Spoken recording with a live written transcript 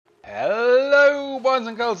boys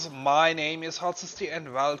and girls, my name is S2E42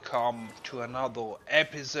 and welcome to another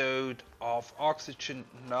episode of Oxygen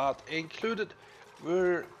Not Included,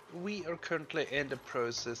 where we are currently in the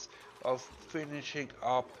process of finishing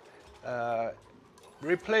up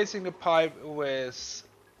replacing the pipe with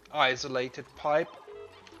isolated pipe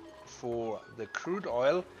for the crude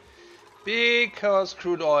oil, because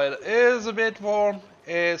crude oil is a bit warm,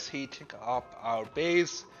 is heating up our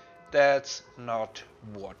base. That's not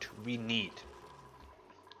what we need.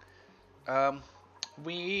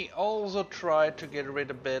 We also tried to get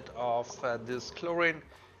rid a bit of this chlorine.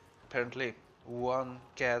 Apparently one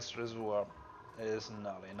gas reservoir is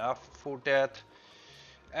not enough for that.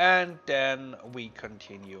 And then we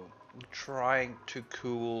continue trying to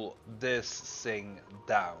cool this thing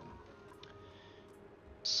down.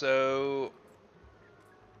 So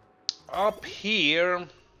up here,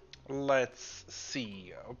 let's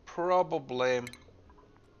see, probably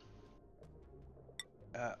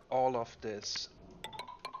all of this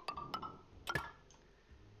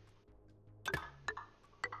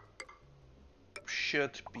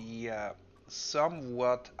should be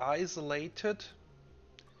somewhat isolated.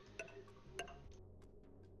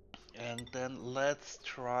 And then let's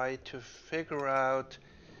try to figure out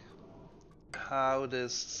how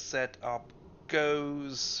this setup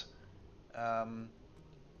goes.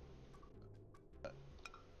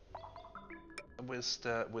 With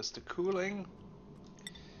the cooling.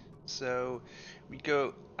 So we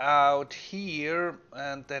go out here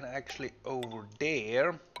and then actually over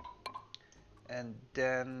there, and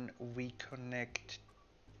then we connect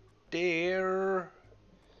there,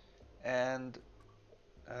 and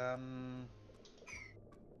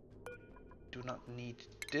do not need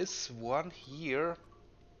this one here.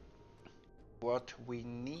 What we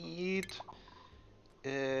need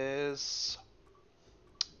is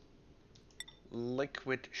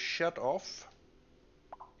liquid shut off.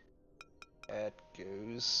 That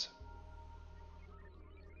goes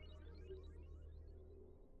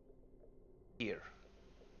here,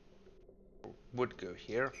 would go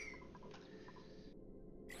here.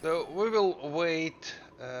 So we will wait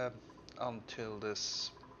until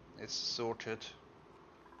this is sorted.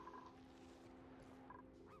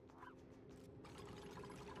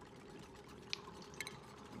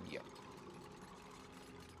 Yep.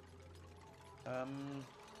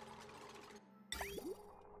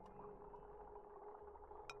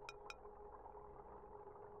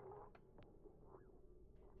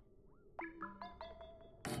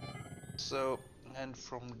 So, and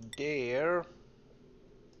from there,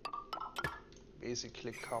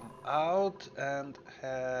 basically come out and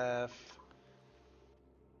have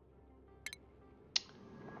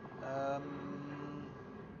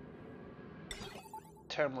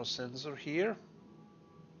thermosensor here,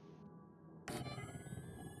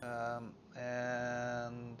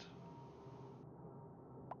 and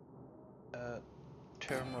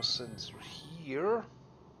thermosensor here,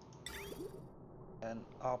 and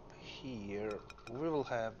up here we will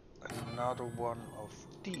have another one of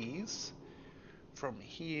these. From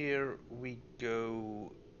here we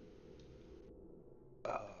go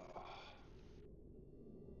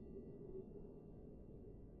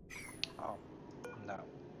no.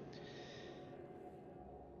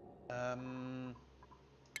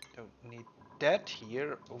 Don't need that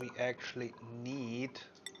here. We actually need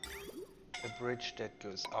a bridge that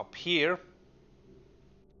goes up here.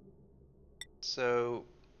 So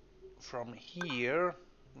from here,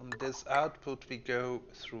 from this output, we go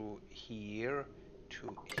through here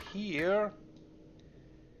to here,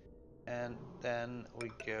 and then we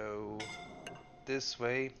go this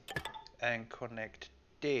way and connect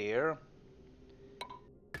there,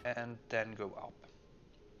 and then go up.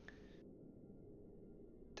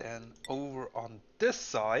 Then over on this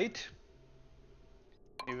side,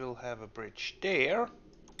 we will have a bridge there.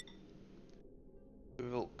 We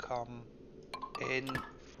will come in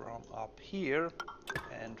from up here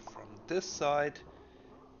and from this side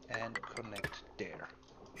and connect there.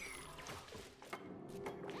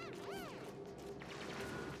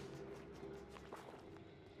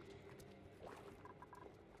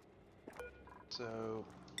 So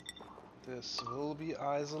this will be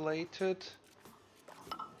isolated,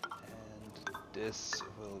 and this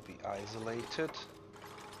will be isolated,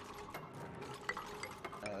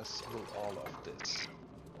 as will all of this.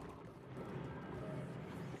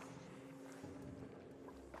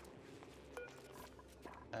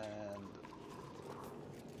 And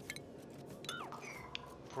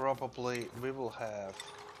probably we will have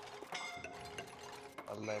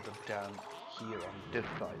a ladder down here on this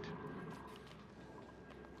side.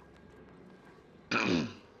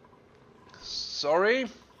 Sorry,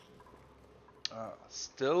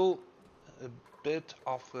 Still a bit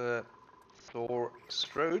of a sore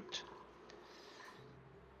throat,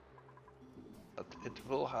 but it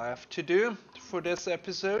will have to do for this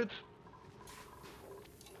episode.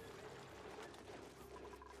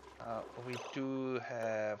 We do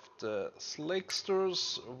have the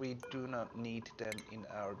slicksters, we do not need them in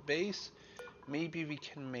our base. Maybe we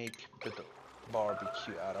can make a bit of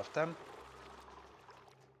barbecue out of them.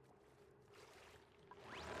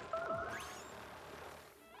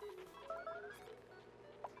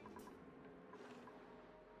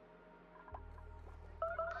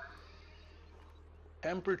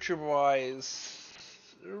 Temperature wise,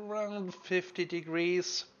 around 50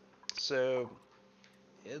 degrees, so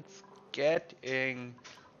it's getting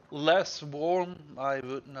less warm. I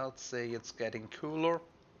would not say it's getting cooler.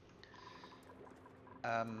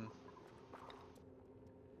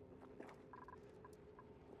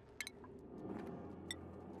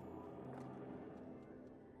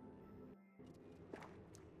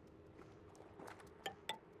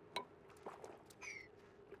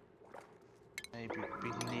 Maybe we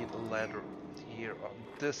need a ladder here on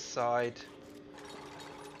this side.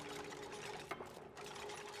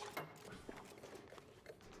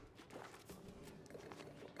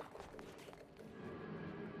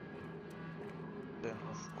 Then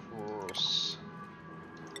of course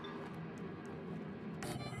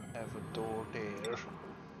have a door there.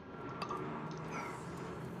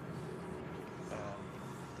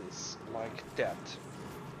 And this like that.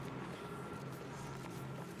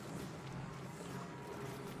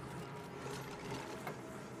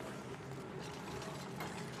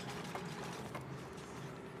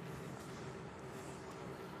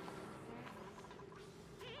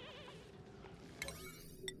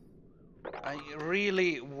 I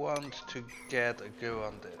really want to get a go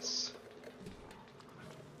on this.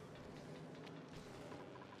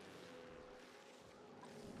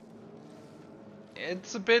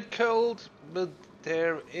 It's a bit cold, but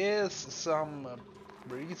there is some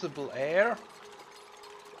breathable air.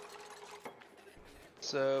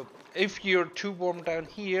 So if you're too warm down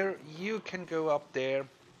here, you can go up there,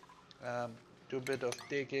 do a bit of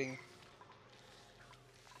digging.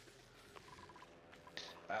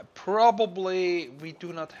 Probably we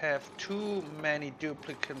do not have too many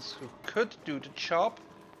duplicants who could do the job.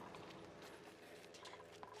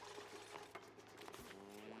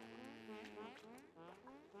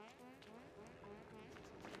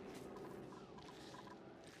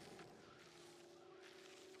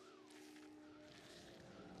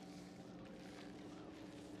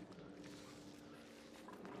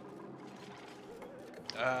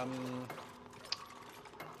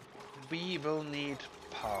 We will need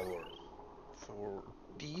power for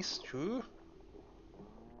these two.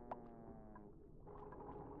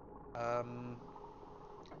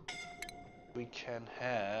 We can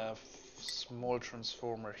have small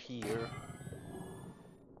transformer here.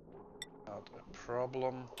 Not a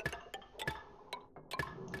problem.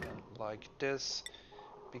 And like this,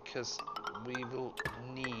 because we will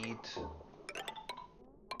need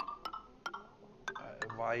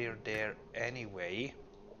a wire there anyway.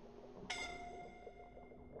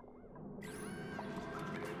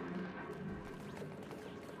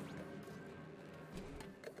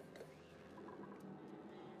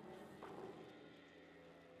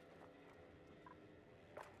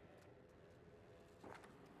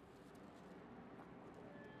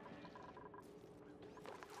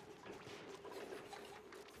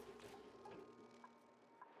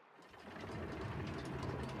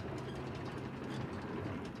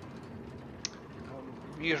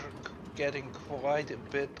 We're getting quite a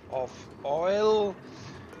bit of oil,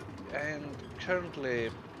 and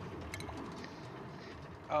currently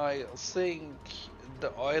I think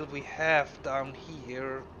the oil we have down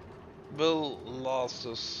here will last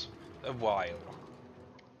us a while.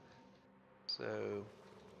 So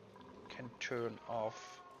can turn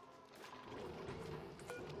off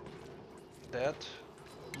that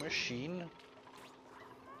machine.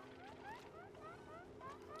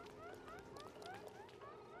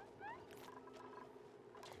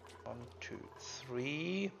 1, 2,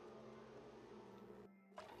 3.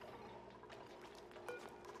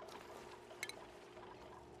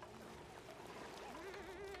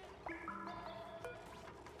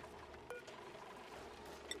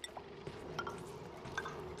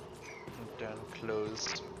 And then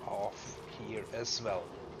close off here as well.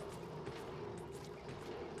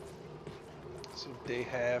 So they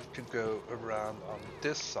have to go around on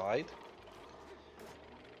this side,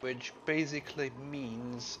 which basically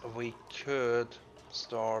means we could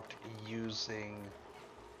start using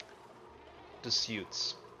the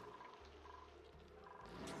suits.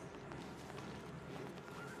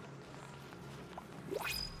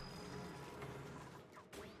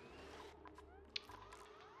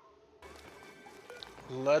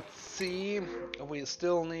 Let's see. We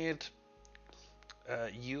still need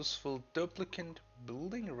useful duplicant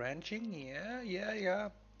building, ranching. Yeah.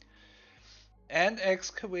 And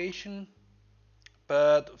excavation,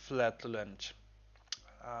 but flatland.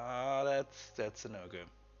 That's a no-go.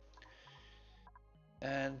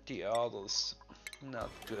 And the others, not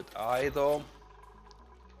good either.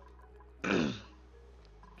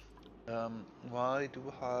 Why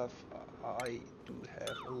do I do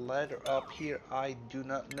have a ladder up here? I do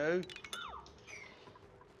not know.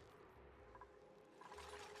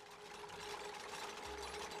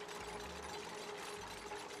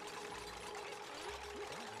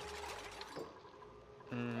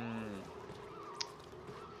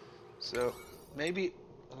 So maybe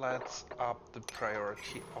let's up the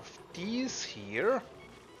priority of these here.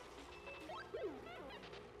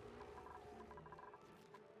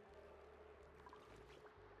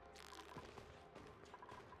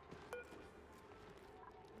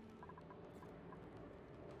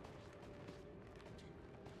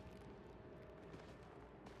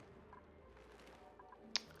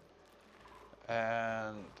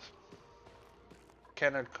 And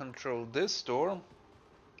cannot control this door,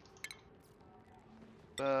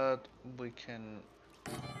 but we can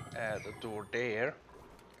add a door there,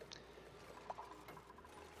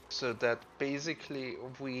 so that basically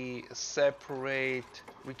we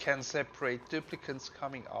can separate duplicants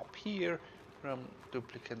coming up here from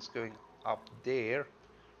duplicants going up there,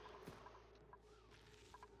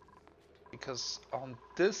 because on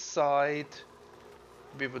this side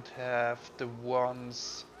we would have the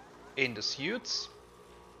ones in the suits,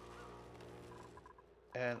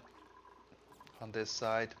 and on this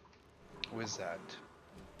side with that.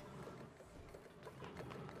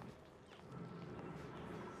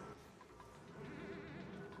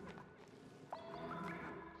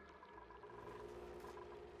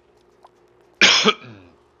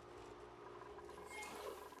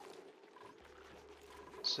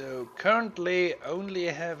 So currently only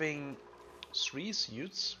having 3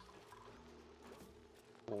 suits,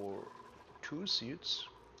 or 2 suits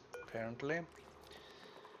apparently.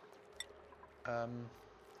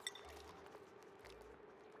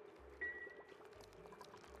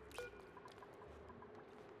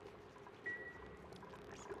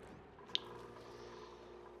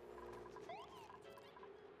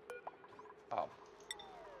 Oh.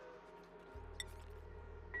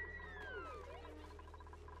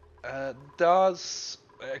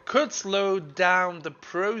 Could slow down the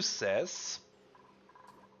process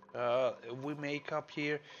we make up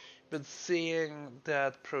here, but seeing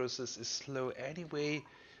that process is slow anyway,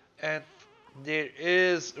 and there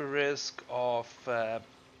is a risk of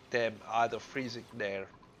them either freezing their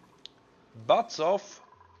butts off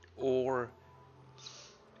or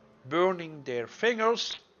burning their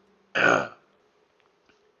fingers. I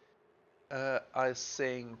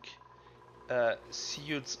think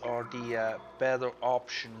suits are the better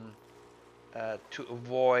option to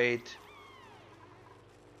avoid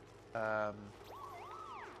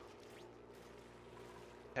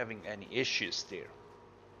having any issues there.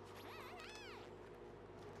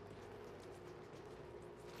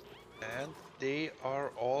 And they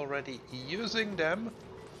are already using them.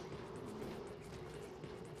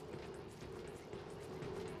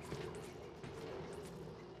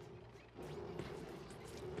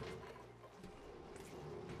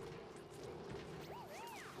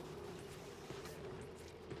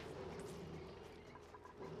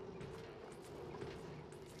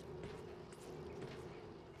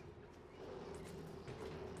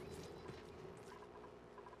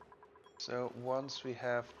 So once we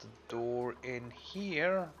have the door in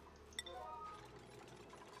here,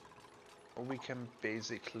 we can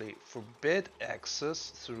basically forbid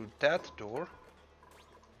access through that door.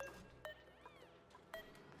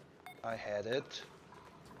 I had it.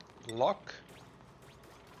 Lock.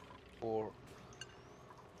 Or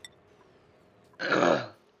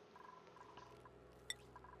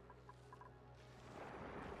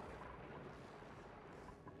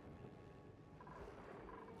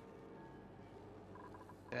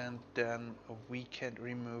and then we can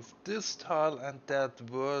remove this tile, and that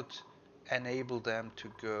would enable them to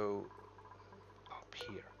go up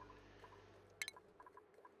here.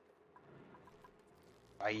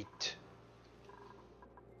 Right.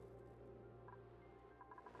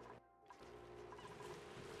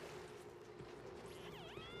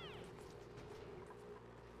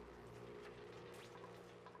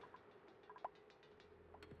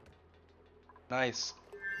 Nice.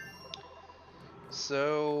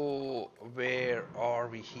 So where are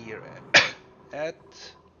we here at?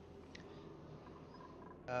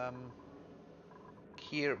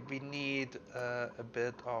 here we need a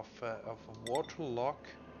bit of a water lock.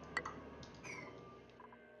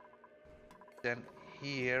 Then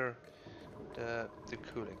here the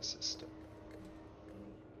cooling system.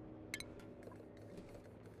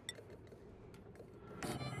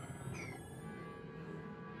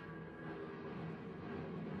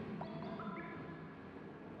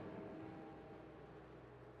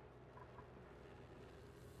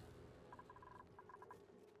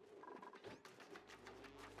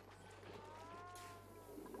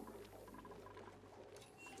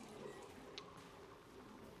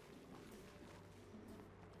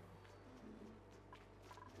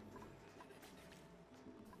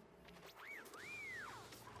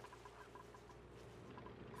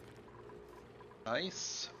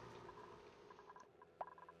 Nice.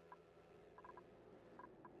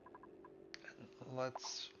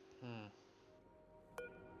 Let's.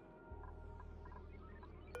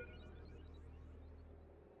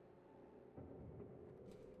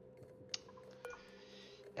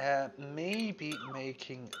 Maybe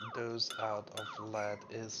making those out of lead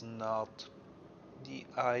is not the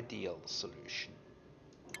ideal solution.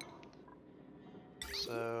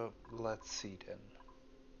 So let's see then.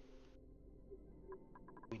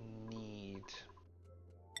 We need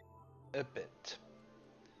a bit.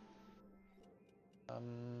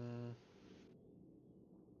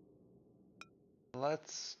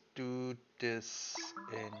 Let's do this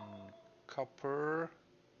in copper.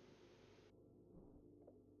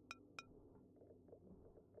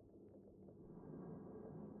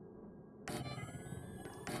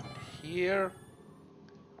 Here,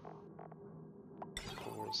 of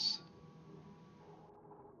course,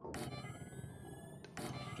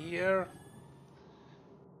 here,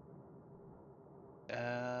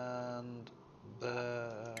 and then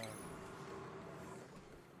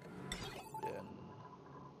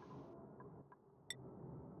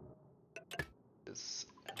this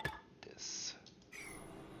and this.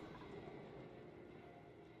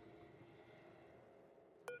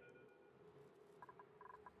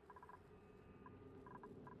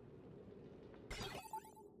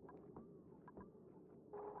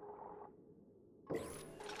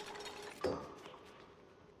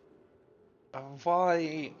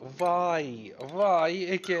 Why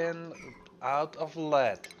again out of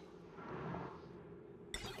lead?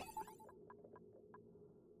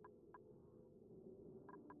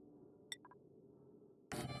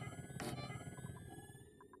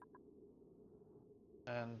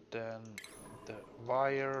 And then the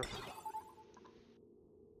wire,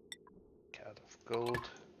 cat of gold.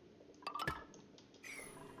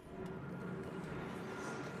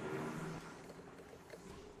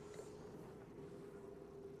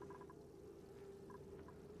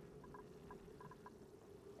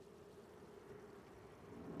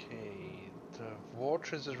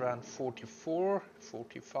 Water is around 44,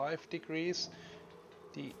 45 degrees.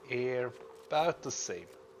 The air about the same.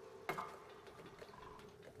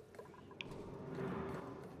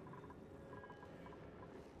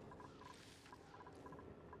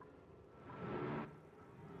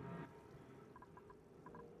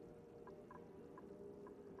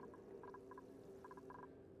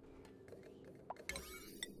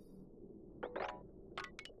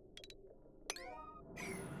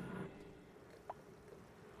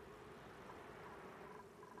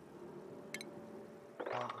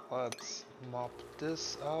 Let's mop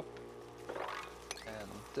this up, and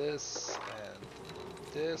this,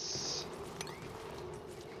 and this,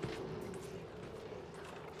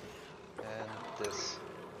 and this.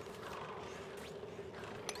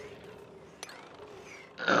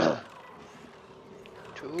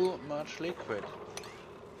 Too much liquid.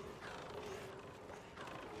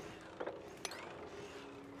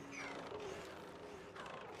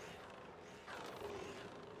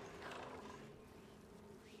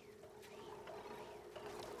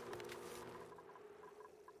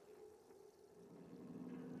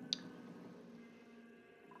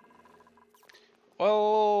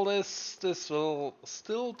 Well, this will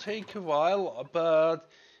still take a while, but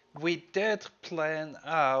we did plan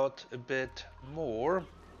out a bit more.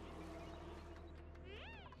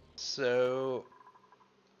 So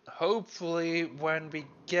hopefully when we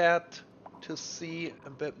get to see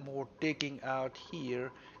a bit more digging out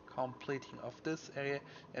here, completing of this area,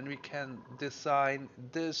 and we can design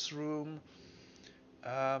this room,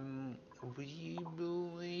 we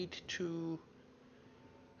will need to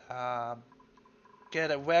get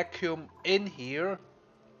a vacuum in here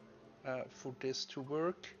for this to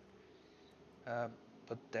work,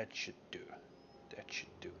 but that should do. That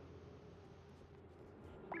should do.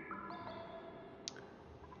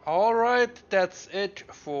 Alright, that's it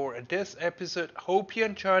for this episode. Hope you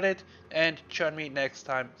enjoyed it and join me next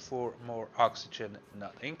time for more oxygen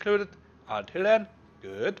not included. Until then,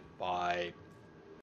 goodbye.